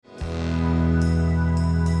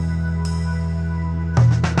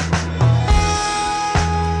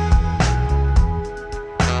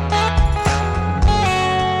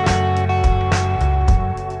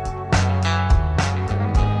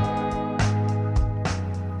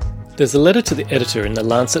There's a letter to the editor in The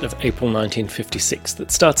Lancet of April 1956 that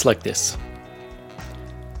starts like this.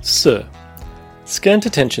 Sir, scant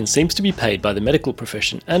attention seems to be paid by the medical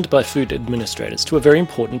profession and by food administrators to a very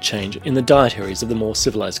important change in the dietaries of the more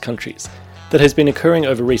civilized countries that has been occurring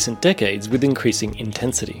over recent decades with increasing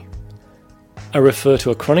intensity. I refer to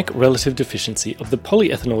a chronic relative deficiency of the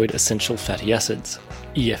polyethanoid essential fatty acids,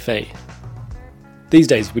 EFA. These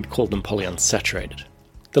days we'd call them polyunsaturated.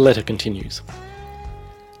 The letter continues.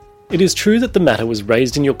 It is true that the matter was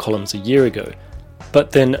raised in your columns a year ago,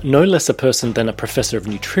 but then no less a person than a professor of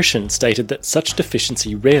nutrition stated that such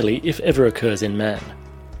deficiency rarely, if ever, occurs in man.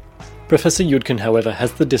 Professor Yudkin, however,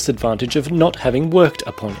 has the disadvantage of not having worked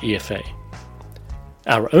upon EFA.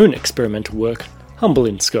 Our own experimental work, humble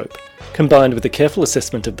in scope, combined with a careful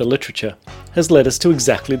assessment of the literature, has led us to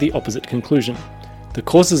exactly the opposite conclusion. The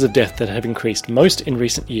causes of death that have increased most in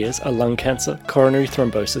recent years are lung cancer, coronary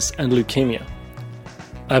thrombosis, and leukemia.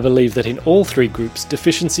 I believe that in all three groups,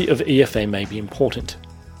 deficiency of EFA may be important.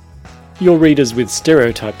 Your readers with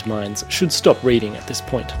stereotyped minds should stop reading at this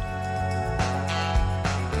point.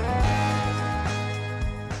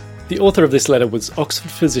 The author of this letter was Oxford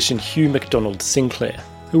physician Hugh MacDonald Sinclair,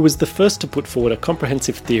 who was the first to put forward a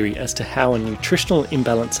comprehensive theory as to how a nutritional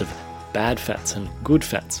imbalance of bad fats and good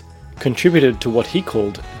fats contributed to what he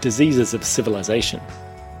called diseases of civilization.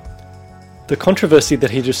 The controversy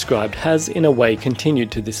that he described has, in a way,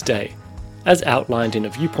 continued to this day, as outlined in a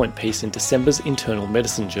viewpoint piece in December's Internal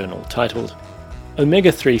Medicine journal titled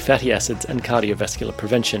Omega-3 Fatty Acids and Cardiovascular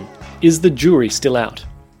Prevention, Is the Jury Still Out?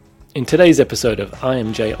 In today's episode of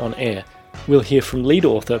IMJ On-Air, we'll hear from lead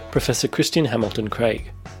author Professor Christian Hamilton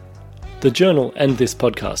Craig. The journal and this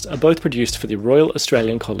podcast are both produced for the Royal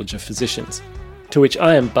Australian College of Physicians, to which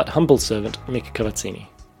I am but humble servant Mick Cavazzini.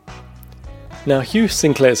 Now, Hugh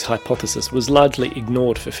Sinclair's hypothesis was largely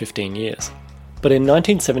ignored for 15 years, but in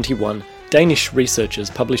 1971, Danish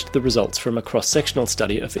researchers published the results from a cross-sectional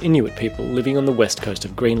study of Inuit people living on the west coast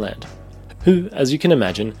of Greenland, who, as you can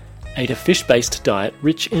imagine, ate a fish-based diet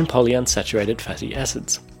rich in polyunsaturated fatty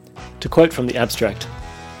acids. To quote from the abstract,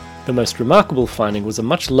 the most remarkable finding was a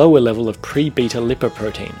much lower level of pre-beta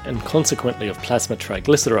lipoprotein and consequently of plasma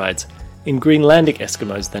triglycerides in Greenlandic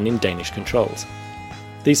Eskimos than in Danish controls.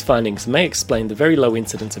 These findings may explain the very low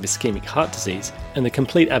incidence of ischemic heart disease and the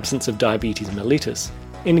complete absence of diabetes mellitus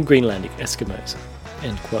in Greenlandic Eskimos."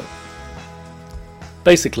 End quote.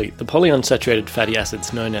 Basically, the polyunsaturated fatty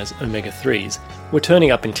acids known as omega-3s were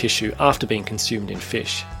turning up in tissue after being consumed in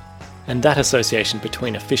fish, and that association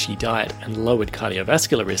between a fishy diet and lowered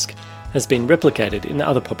cardiovascular risk has been replicated in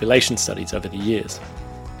other population studies over the years.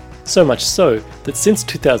 So much so that since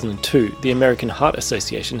 2002, the American Heart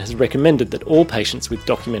Association has recommended that all patients with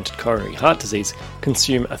documented coronary heart disease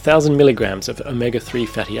consume 1,000 milligrams of omega-3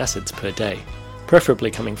 fatty acids per day,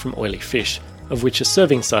 preferably coming from oily fish, of which a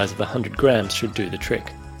serving size of 100 grams should do the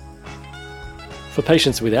trick. For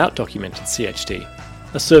patients without documented CHD,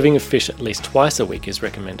 a serving of fish at least twice a week is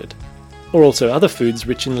recommended, or also other foods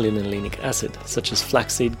rich in linolenic acid, such as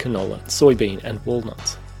flaxseed, canola, soybean, and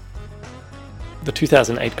walnuts. The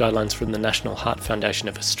 2008 guidelines from the National Heart Foundation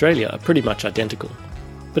of Australia are pretty much identical.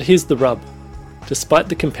 But here's the rub. Despite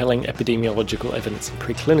the compelling epidemiological evidence and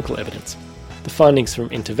preclinical evidence, the findings from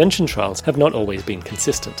intervention trials have not always been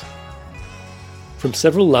consistent. From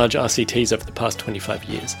several large RCTs over the past 25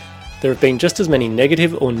 years, there have been just as many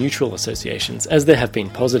negative or neutral associations as there have been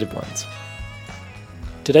positive ones.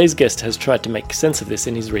 Today's guest has tried to make sense of this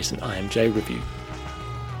in his recent IMJ review.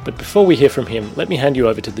 But before we hear from him, let me hand you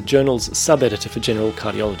over to the journal's sub-editor for general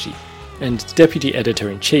cardiology and deputy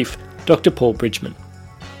editor-in-chief, Dr. Paul Bridgman.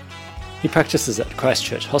 He practices at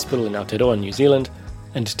Christchurch Hospital in Aotearoa, New Zealand,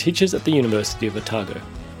 and teaches at the University of Otago.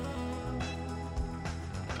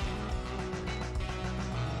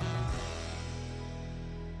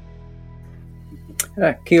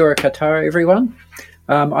 Kia ora koutou, everyone.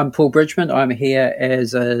 I'm Paul Bridgman. I'm here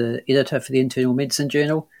as an editor for the Internal Medicine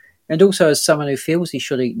Journal, and also as someone who feels he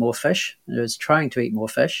should eat more fish, and is trying to eat more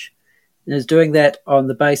fish, and is doing that on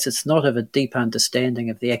the basis not of a deep understanding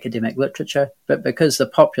of the academic literature, but because the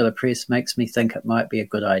popular press makes me think it might be a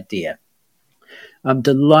good idea. I'm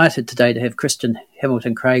delighted today to have Christian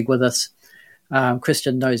Hamilton Craig with us.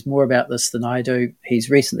 Christian knows more about this than I do. He's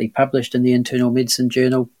recently published in the Internal Medicine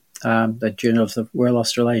Journal, the Journal of the Royal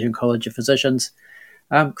Australasian College of Physicians.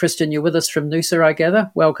 Christian, you're with us from Noosa, I gather.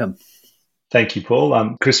 Welcome. Thank you, Paul.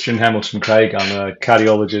 I'm Christian Hamilton Craig. I'm a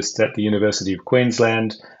cardiologist at the University of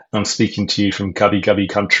Queensland. I'm speaking to you from Gubbi Gubbi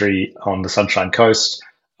country on the Sunshine Coast,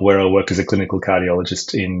 where I work as a clinical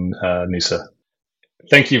cardiologist in Noosa.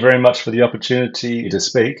 Thank you very much for the opportunity to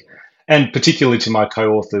speak. And particularly to my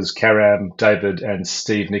co-authors, Karam, David, and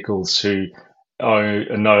Steve Nichols, who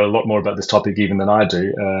know a lot more about this topic even than I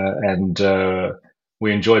do. And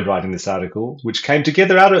we enjoyed writing this article, which came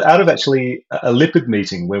together out of actually a lipid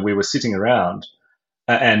meeting where we were sitting around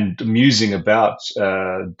and musing about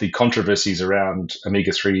the controversies around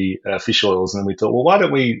omega-3 fish oils. And we thought, well, why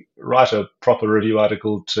don't we write a proper review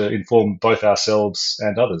article to inform both ourselves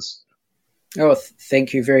and others? Oh,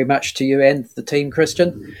 thank you very much to you and the team,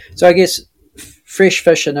 Christian. So I guess fresh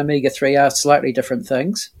fish and omega-3 are slightly different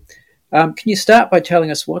things. Can you start by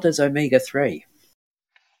telling us what is omega-3?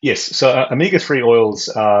 Yes, so omega-3 oils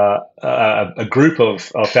are a group of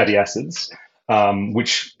fatty acids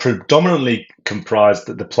which predominantly comprise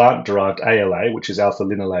the plant-derived ALA, which is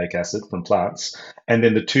alpha-linoleic acid from plants, and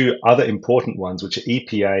then the two other important ones, which are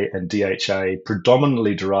EPA and DHA,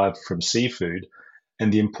 predominantly derived from seafood.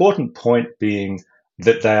 And the important point being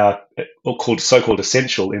that they are so-called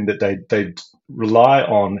essential in that they rely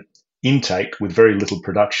on intake with very little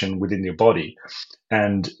production within your body.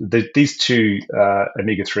 And these two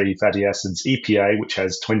omega-3 fatty acids, EPA, which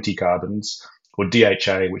has 20 carbons, or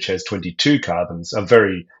DHA, which has 22 carbons, are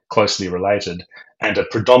very closely related and are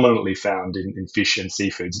predominantly found in fish and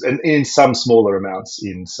seafoods, and in some smaller amounts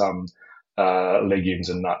in some legumes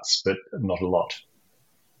and nuts, but not a lot.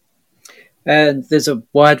 And there's a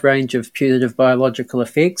wide range of putative biological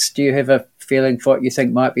effects. Do you have a feeling for what you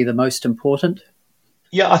think might be the most important?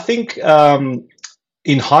 Yeah, I think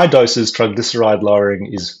in high doses, triglyceride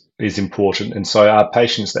lowering is important. And so our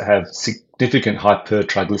patients that have significant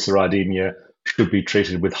hypertriglyceridemia should be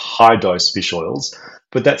treated with high dose fish oils.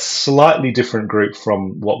 But that's slightly different group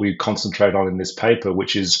from what we concentrate on in this paper,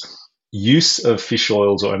 which is use of fish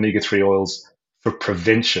oils or omega-3 oils for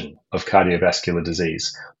prevention of cardiovascular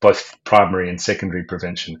disease, both primary and secondary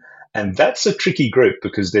prevention. And that's a tricky group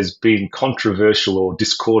because there's been controversial or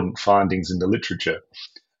discordant findings in the literature.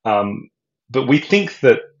 But we think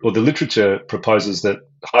that, or the literature proposes that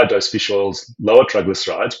high-dose fish oils lower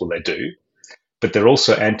triglycerides. Well, they do, but they're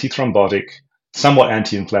also antithrombotic, somewhat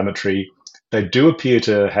anti-inflammatory. They do appear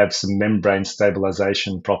to have some membrane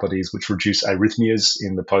stabilization properties, which reduce arrhythmias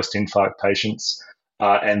in the post-infarct patients,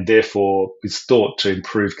 and therefore is thought to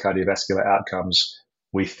improve cardiovascular outcomes,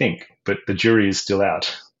 we think. But the jury is still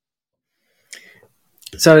out.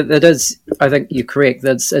 So that is, I think you're correct.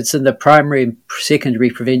 It's in the primary and secondary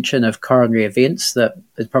prevention of coronary events that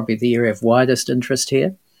is probably the area of widest interest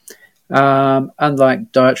here.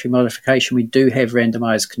 Unlike dietary modification, we do have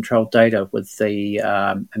randomized controlled data with the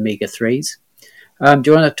omega-3s.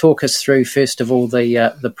 Do you want to talk us through, first of all,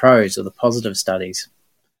 the pros or the positive studies?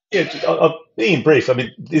 Yeah, I'll be in brief. I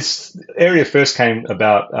mean, this area first came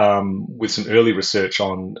about with some early research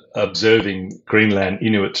on observing Greenland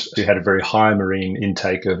Inuit who had a very high marine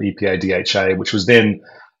intake of EPA DHA, which was then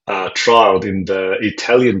trialed in the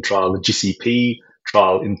Italian trial, the GCP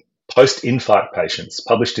trial in post-infarct patients,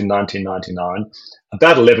 published in 1999,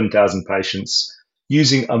 about 11,000 patients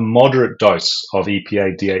using a moderate dose of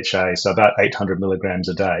EPA DHA, so about 800 milligrams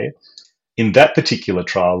a day. In that particular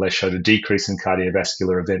trial, they showed a decrease in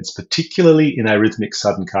cardiovascular events, particularly in arrhythmic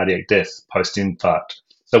sudden cardiac death post-infarct.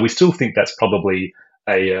 So we still think that's probably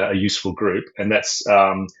a useful group. And that's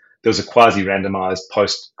there was a quasi-randomized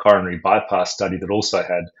post-coronary bypass study that also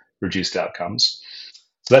had reduced outcomes.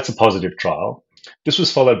 So that's a positive trial. This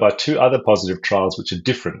was followed by two other positive trials which are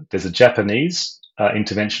different. There's a Japanese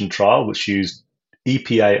intervention trial which used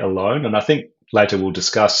EPA alone, and I think later we'll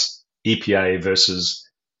discuss EPA versus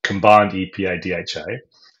combined EPA DHA,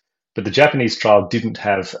 but the Japanese trial didn't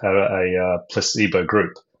have a placebo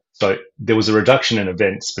group. So there was a reduction in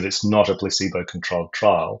events, but it's not a placebo-controlled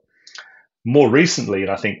trial. More recently, and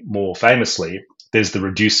I think more famously, there's the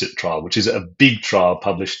Reduce It trial, which is a big trial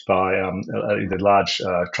published by the large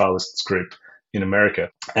trialists group in America.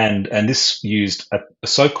 And this used a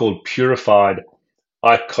so-called purified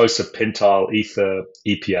icosapentile ether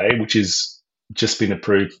EPA, which has just been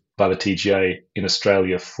approved by the TGA in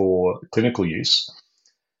Australia for clinical use.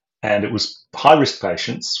 And it was high-risk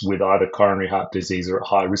patients with either coronary heart disease or at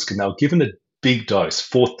high risk, and they were given a big dose,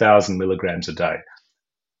 4,000 milligrams a day.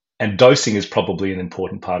 And dosing is probably an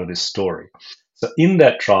important part of this story. So in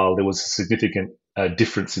that trial, there was a significant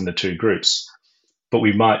difference in the two groups. But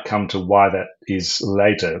we might come to why that is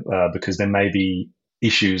later, because there may be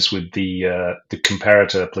issues with the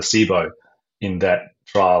comparator placebo in that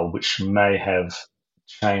trial, which may have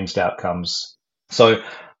changed outcomes. So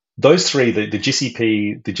those three, the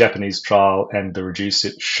GCP, the Japanese trial, and the Reduce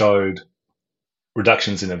It, showed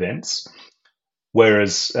reductions in events,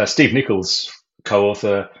 whereas Steve Nichols,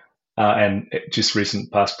 co-author and just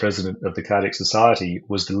recent past president of the Cardiac Society,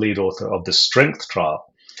 was the lead author of the Strength trial,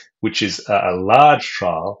 which is a large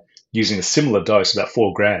trial using a similar dose, about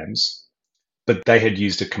 4 grams, but they had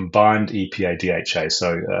used a combined EPA DHA,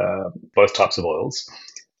 so both types of oils.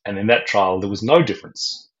 And in that trial, there was no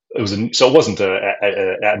difference. So it wasn't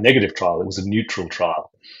a negative trial; it was a neutral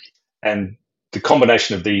trial. And the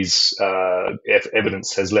combination of these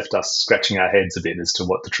evidence has left us scratching our heads a bit as to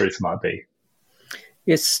what the truth might be.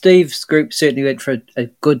 Yes, Steve's group certainly went for a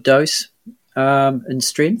good dose in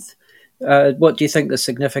strength. What do you think the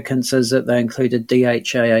significance is that they included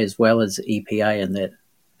DHA as well as EPA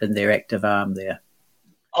in their active arm there?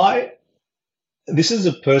 This is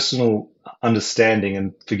a personal understanding,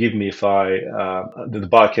 and forgive me if the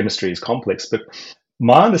biochemistry is complex, but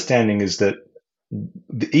my understanding is that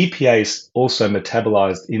the EPA is also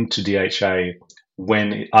metabolized into DHA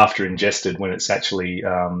after ingested, when it's actually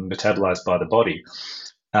metabolized by the body.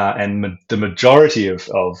 And the majority of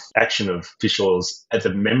action of fish oils at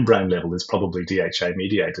the membrane level is probably DHA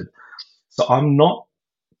mediated. So I'm not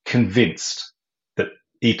convinced that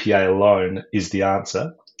EPA alone is the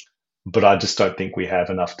answer, but I just don't think we have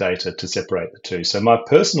enough data to separate the two. So my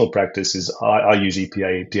personal practice is I use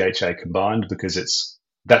EPA DHA combined, because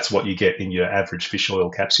that's what you get in your average fish oil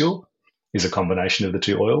capsule, is a combination of the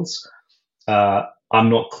two oils. I'm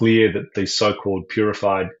not clear that the so-called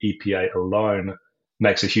purified EPA alone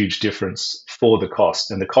makes a huge difference for the cost.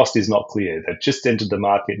 And the cost is not clear. They've just entered the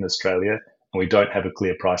market in Australia, and we don't have a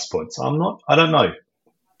clear price point. So I don't know.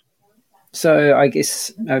 So I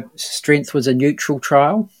guess strength was a neutral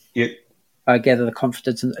trial. Yeah. I gather the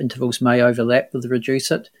confidence intervals may overlap with the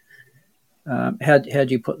reduce it. How do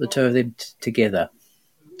you put the two of them together?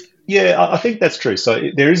 Yeah, I think that's true. So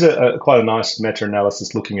there is quite a nice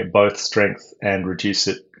meta-analysis looking at both strength and reduce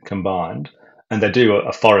it combined. And they do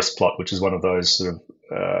a forest plot, which is one of those sort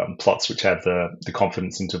of plots which have the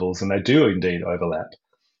confidence intervals, and they do indeed overlap.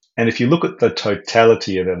 And if you look at the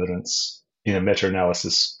totality of evidence in a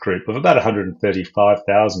meta-analysis group of about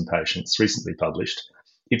 135,000 patients recently published,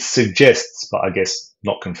 it suggests, but I guess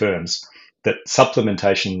not confirms, that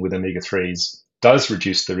supplementation with omega-3s does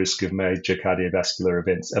reduce the risk of major cardiovascular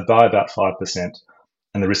events by about 5%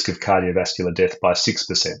 and the risk of cardiovascular death by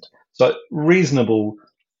 6%. So reasonable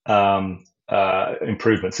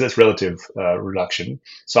improvements. So that's relative reduction.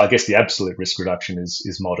 So I guess the absolute risk reduction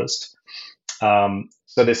is modest.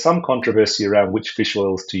 So there's some controversy around which fish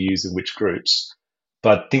oils to use in which groups,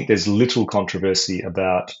 but I think there's little controversy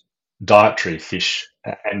about dietary fish.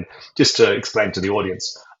 And just to explain to the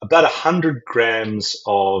audience, about 100 grams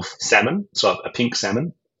of salmon, so a pink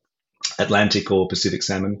salmon, Atlantic or Pacific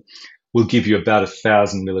salmon, will give you about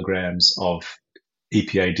 1,000 milligrams of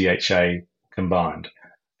EPA DHA combined.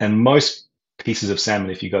 And most pieces of salmon,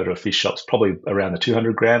 if you go to a fish shop, is probably around the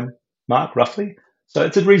 200 gram mark, roughly. So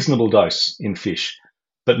it's a reasonable dose in fish,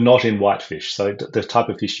 but not in white fish. So the type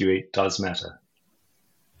of fish you eat does matter.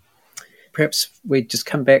 Perhaps we just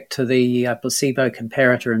come back to the placebo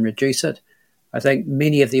comparator and reduce it. I think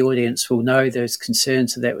many of the audience will know there's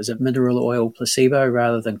concerns that was a mineral oil placebo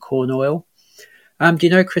rather than corn oil. Do you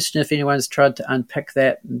know, Christian, if anyone's tried to unpick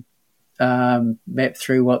that and map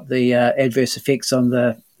through what the adverse effects on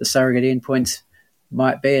the surrogate endpoints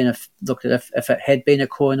might be, and if it had been a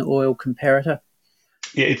corn oil comparator?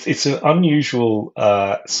 Yeah, it's an unusual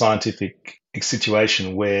scientific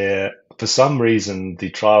situation where, for some reason,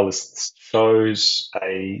 the trialists chose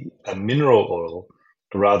a mineral oil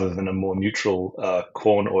rather than a more neutral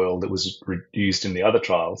corn oil that was used in the other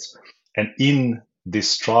trials. And in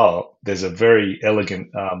this trial, there's a very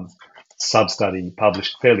elegant sub-study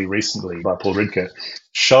published fairly recently by Paul Ridker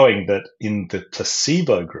showing that in the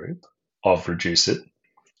placebo group of Reduce It,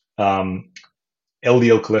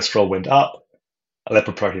 LDL cholesterol went up,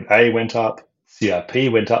 lipoprotein A went up,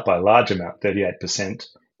 CRP went up by a large amount, 38%,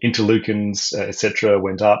 interleukins, etc.,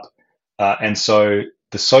 went up. And so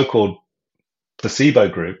the so-called placebo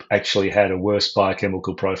group actually had a worse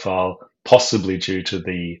biochemical profile, possibly due to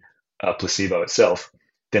the placebo itself,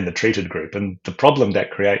 than the treated group. And the problem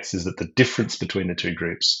that creates is that the difference between the two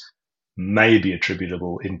groups may be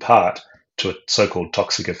attributable in part to a so-called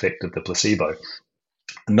toxic effect of the placebo.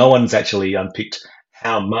 No one's actually unpicked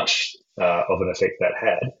how much of an effect that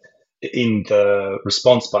had. In the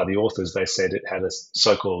response by the authors, they said it had a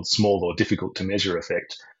so-called small or difficult to measure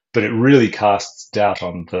effect, but it really casts doubt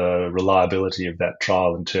on the reliability of that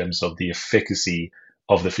trial in terms of the efficacy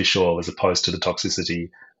of the fish oil as opposed to the toxicity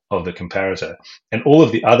of the comparator. And all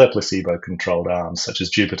of the other placebo-controlled arms, such as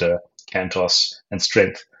Jupiter, Cantos, and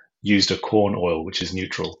Strength, used a corn oil, which is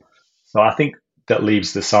neutral. So I think that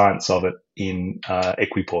leaves the science of it in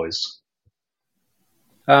equipoise.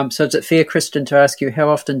 So is it fair, Kristen, to ask you, how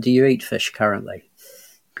often do you eat fish currently?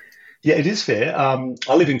 Yeah, it is fair.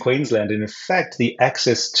 I live in Queensland, and in fact, the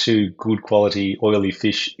access to good quality oily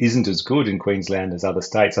fish isn't as good in Queensland as other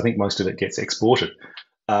states. I think most of it gets exported.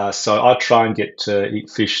 So I try and get to eat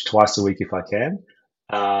fish twice a week if I can.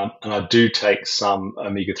 And I do take some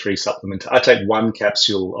omega-3 supplement. I take one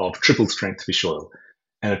capsule of triple strength fish oil,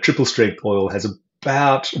 and a triple strength oil has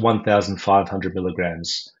about 1,500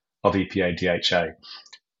 milligrams of EPA DHA.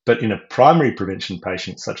 But in a primary prevention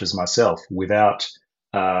patient such as myself, without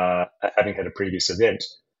having had a previous event,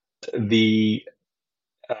 the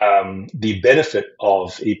the benefit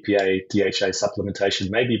of EPA DHA supplementation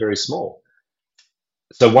may be very small.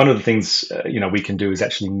 So one of the things we can do is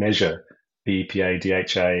actually measure the EPA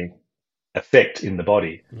DHA effect in the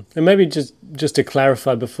body. And maybe just to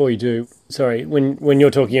clarify before you do, sorry, when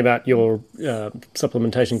you're talking about your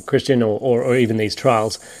supplementation, Christian, or even these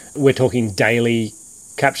trials, we're talking daily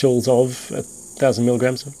capsules of 1,000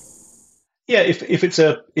 milligrams. Yeah, if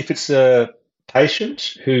it's a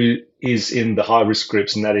patient who is in the high risk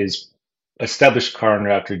groups, and that is established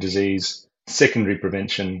coronary artery disease, secondary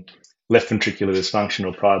prevention, left ventricular dysfunction,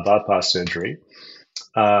 or prior bypass surgery,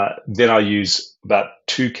 then I use about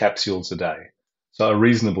 2 capsules a day. So a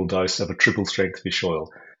reasonable dose of a triple strength fish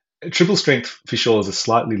oil. Triple strength fish oils are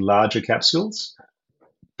slightly larger capsules,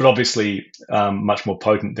 but obviously much more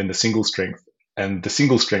potent than the single strength. And the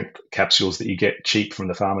single strength capsules that you get cheap from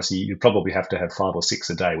the pharmacy, you probably have to have 5 or 6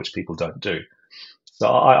 a day, which people don't do.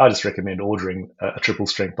 So I just recommend ordering a triple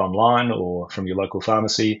strength online or from your local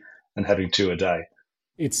pharmacy and having 2 a day.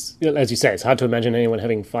 It's, as you say, it's hard to imagine anyone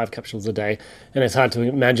having 5 capsules a day, and it's hard to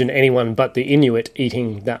imagine anyone but the Inuit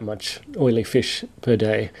eating that much oily fish per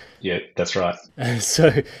day. Yeah, that's right.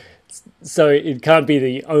 So it can't be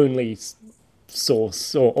the only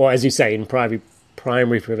source, or as you say, in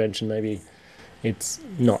primary prevention, maybe it's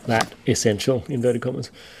not that essential, inverted commas.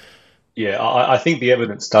 Yeah, I think the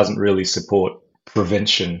evidence doesn't really support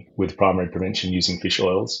prevention with primary prevention using fish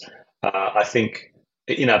oils. I think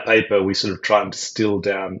in our paper, we sort of try and distill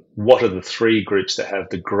down what are the 3 groups that have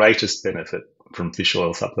the greatest benefit from fish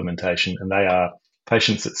oil supplementation, and they are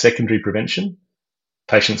patients at secondary prevention,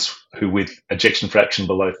 patients who with ejection fraction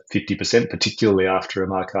below 50%, particularly after a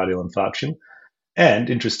myocardial infarction, and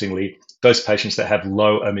interestingly, those patients that have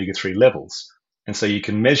low omega-3 levels. And so you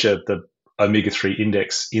can measure the omega-3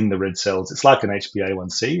 index in the red cells. It's like an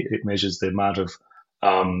HbA1c. It measures the amount of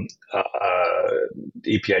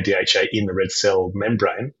EPA DHA in the red cell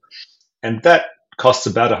membrane, and that costs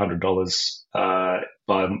about $100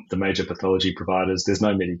 by the major pathology providers. There's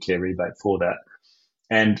no Medicare rebate for that.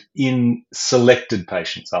 And in selected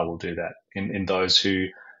patients, I will do that in those who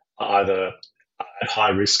are either at high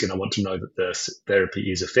risk and I want to know that the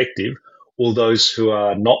therapy is effective, or those who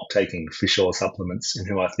are not taking fish oil supplements and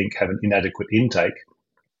who I think have an inadequate intake,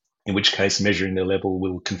 in which case measuring their level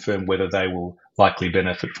will confirm whether they will likely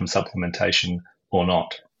benefit from supplementation or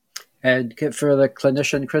not. And for the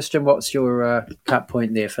clinician, Christian, what's your cut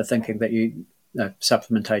point there for thinking that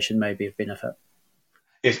supplementation may be of benefit?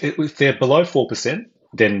 If they're below 4%,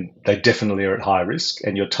 then they definitely are at high risk,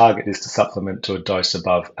 and your target is to supplement to a dose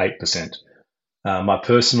above 8%. My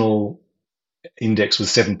personal index was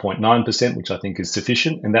 7.9%, which I think is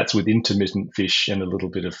sufficient, and that's with intermittent fish and a little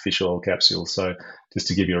bit of fish oil capsules. So just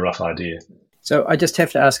to give you a rough idea. So I just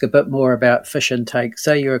have to ask a bit more about fish intake.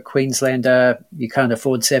 Say you're a Queenslander, you can't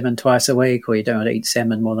afford salmon twice a week, or you don't eat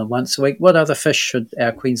salmon more than once a week. What other fish should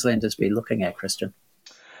our Queenslanders be looking at, Christian?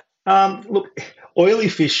 Look, oily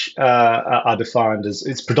fish are defined as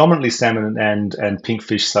it's predominantly salmon and pink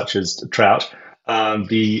fish such as trout.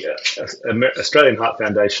 The Australian Heart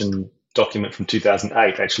Foundation document from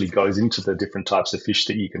 2008 actually goes into the different types of fish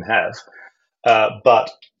that you can have.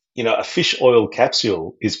 But a fish oil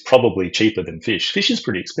capsule is probably cheaper than fish. Fish is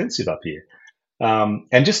pretty expensive up here.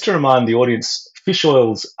 And just to remind the audience, fish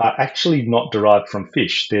oils are actually not derived from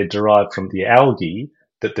fish. They're derived from the algae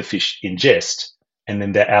that the fish ingest, and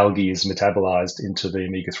then the algae is metabolized into the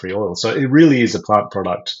omega-3 oil. So it really is a plant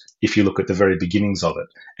product if you look at the very beginnings of it.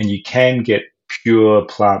 And you can get pure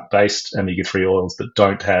plant-based omega-3 oils that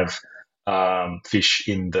don't have fish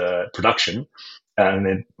in the production,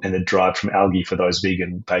 and then derived from algae for those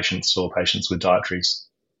vegan patients or patients with dietaries.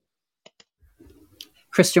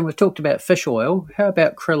 Christian, we've talked about fish oil. How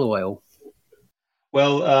about krill oil?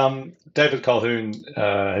 Well, David Colquhoun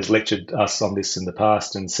has lectured us on this in the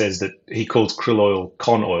past and says that he calls krill oil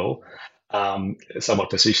con oil,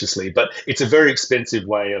 somewhat facetiously, but it's a very expensive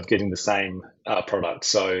way of getting the same product.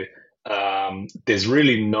 So there's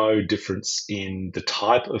really no difference in the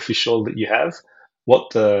type of fish oil that you have.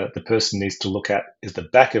 What the person needs to look at is the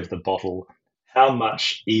back of the bottle. How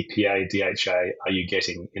much EPA DHA are you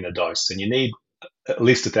getting in a dose? And you need at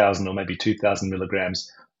least 1,000 or maybe 2,000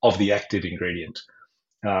 milligrams of the active ingredient.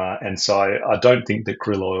 And so I don't think that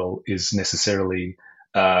krill oil is necessarily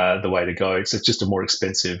the way to go. It's just a more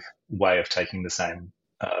expensive way of taking the same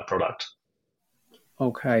product.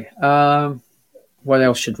 Okay. What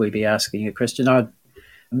else should we be asking you, Christian?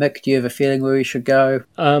 Mick, do you have a feeling where we should go?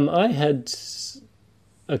 I had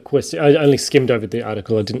a question. I only skimmed over the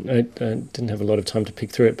article. I didn't have a lot of time to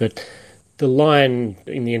pick through it, but the line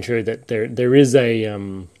in the intro that there is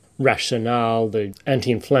a rationale, the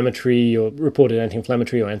anti-inflammatory or reported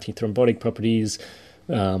anti-inflammatory or antithrombotic properties,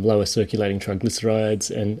 lower circulating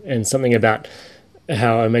triglycerides, and something about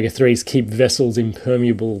how omega-3s keep vessels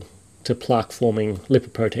impermeable to plaque-forming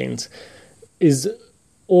lipoproteins. Is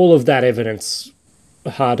all of that evidence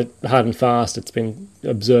hard and fast? It's been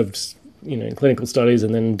observed, in clinical studies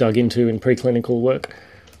and then dug into in preclinical work.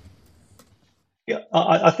 Yeah,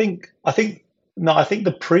 I think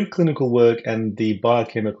the preclinical work and the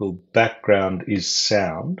biochemical background is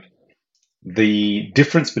sound. The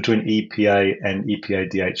difference between EPA and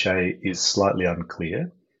EPA-DHA is slightly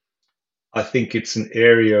unclear. I think it's an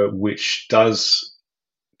area which does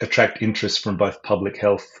attract interest from both public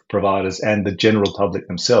health providers and the general public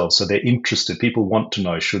themselves. So they're interested. People want to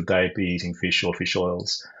know, should they be eating fish or fish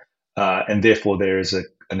oils? And therefore, there is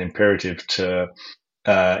an imperative to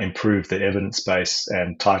improve the evidence base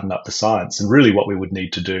and tighten up the science. And really what we would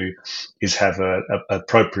need to do is have a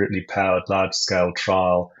appropriately powered large-scale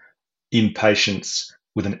trial in patients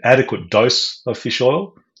with an adequate dose of fish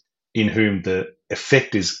oil, in whom the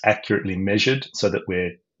effect is accurately measured so that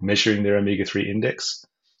we're measuring their omega-3 index,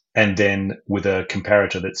 and then with a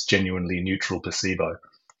comparator that's genuinely neutral placebo.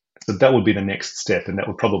 So that would be the next step, and that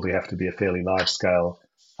would probably have to be a fairly large-scale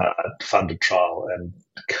funded trial. And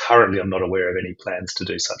currently I'm not aware of any plans to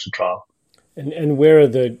do such a trial. And where are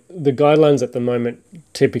the guidelines at the moment?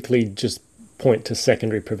 Typically just point to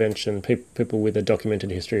secondary prevention, people with a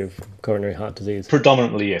documented history of coronary heart disease?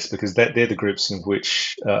 Predominantly, yes, because they're the groups in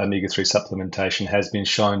which omega-3 supplementation has been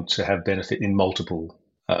shown to have benefit in multiple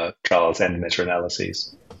trials and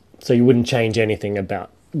meta-analyses. So you wouldn't change anything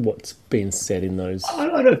about what's been said in those?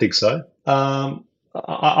 I don't think so.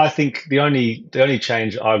 I think the only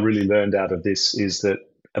change I really learned out of this is that,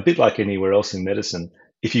 a bit like anywhere else in medicine,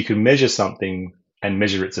 if you can measure something and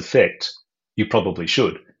measure its effect, you probably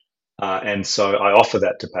should. And so I offer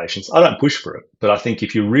that to patients. I don't push for it, but I think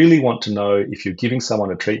if you really want to know if you're giving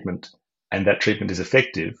someone a treatment and that treatment is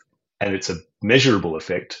effective and it's a measurable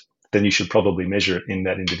effect, then you should probably measure it in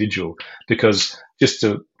that individual. Because just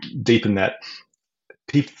to deepen that,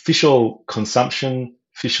 fish oil consumption,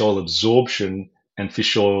 fish oil absorption, and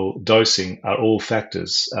fish oil dosing are all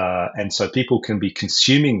factors. And so people can be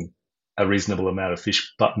consuming a reasonable amount of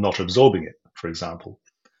fish but not absorbing it, for example.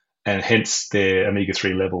 And hence their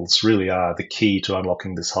omega-3 levels really are the key to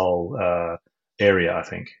unlocking this whole area, I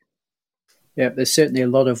think. Yeah, there's certainly a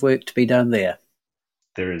lot of work to be done there.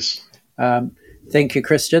 There is. Thank you,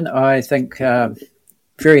 Christian. I think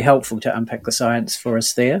very helpful to unpack the science for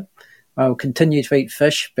us there. I will continue to eat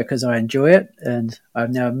fish because I enjoy it, and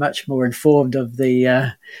I'm now much more informed of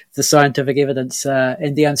the scientific evidence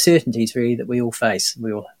and the uncertainties really that we all face,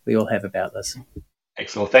 we all have about this.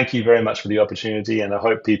 Excellent. Thank you very much for the opportunity, and I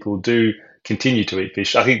hope people do continue to eat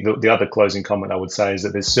fish. I think the other closing comment I would say is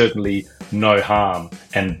that there's certainly no harm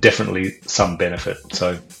and definitely some benefit.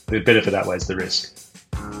 So the benefit outweighs the risk.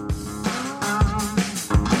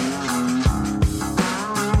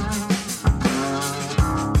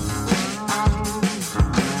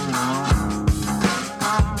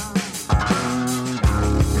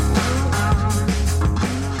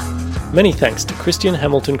 Many thanks to Christian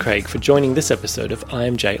Hamilton-Craig for joining this episode of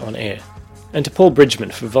IMJ On-Air, and to Paul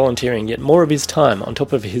Bridgman for volunteering yet more of his time on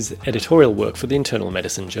top of his editorial work for the Internal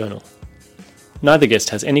Medicine Journal. Neither guest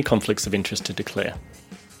has any conflicts of interest to declare.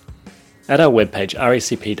 At our webpage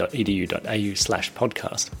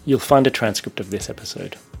racp.edu.au/podcast, you'll find a transcript of this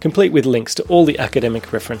episode, complete with links to all the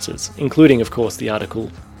academic references, including of course the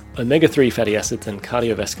article Omega-3 Fatty Acids and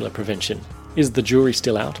Cardiovascular Prevention. Is the jury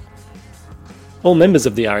still out? All members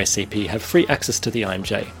of the RACP have free access to the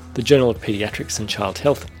IMJ, the Journal of Paediatrics and Child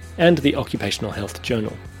Health, and the Occupational Health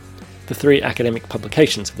Journal, the three academic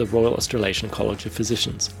publications of the Royal Australasian College of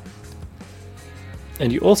Physicians.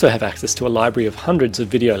 And you also have access to a library of hundreds of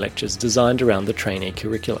video lectures designed around the trainee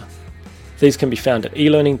curricula. These can be found at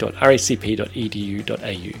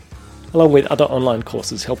elearning.racp.edu.au, along with other online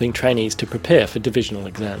courses helping trainees to prepare for divisional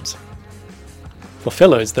exams. For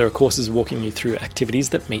fellows, there are courses walking you through activities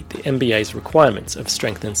that meet the MBA's requirements of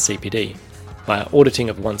strengthened CPD, via auditing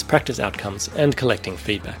of one's practice outcomes and collecting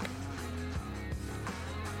feedback.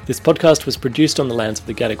 This podcast was produced on the lands of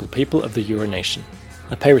the Gadigal people of the Eora Nation.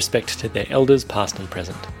 I pay respect to their elders past and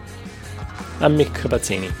present. I'm Mick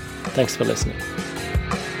Kabazzini. Thanks for listening.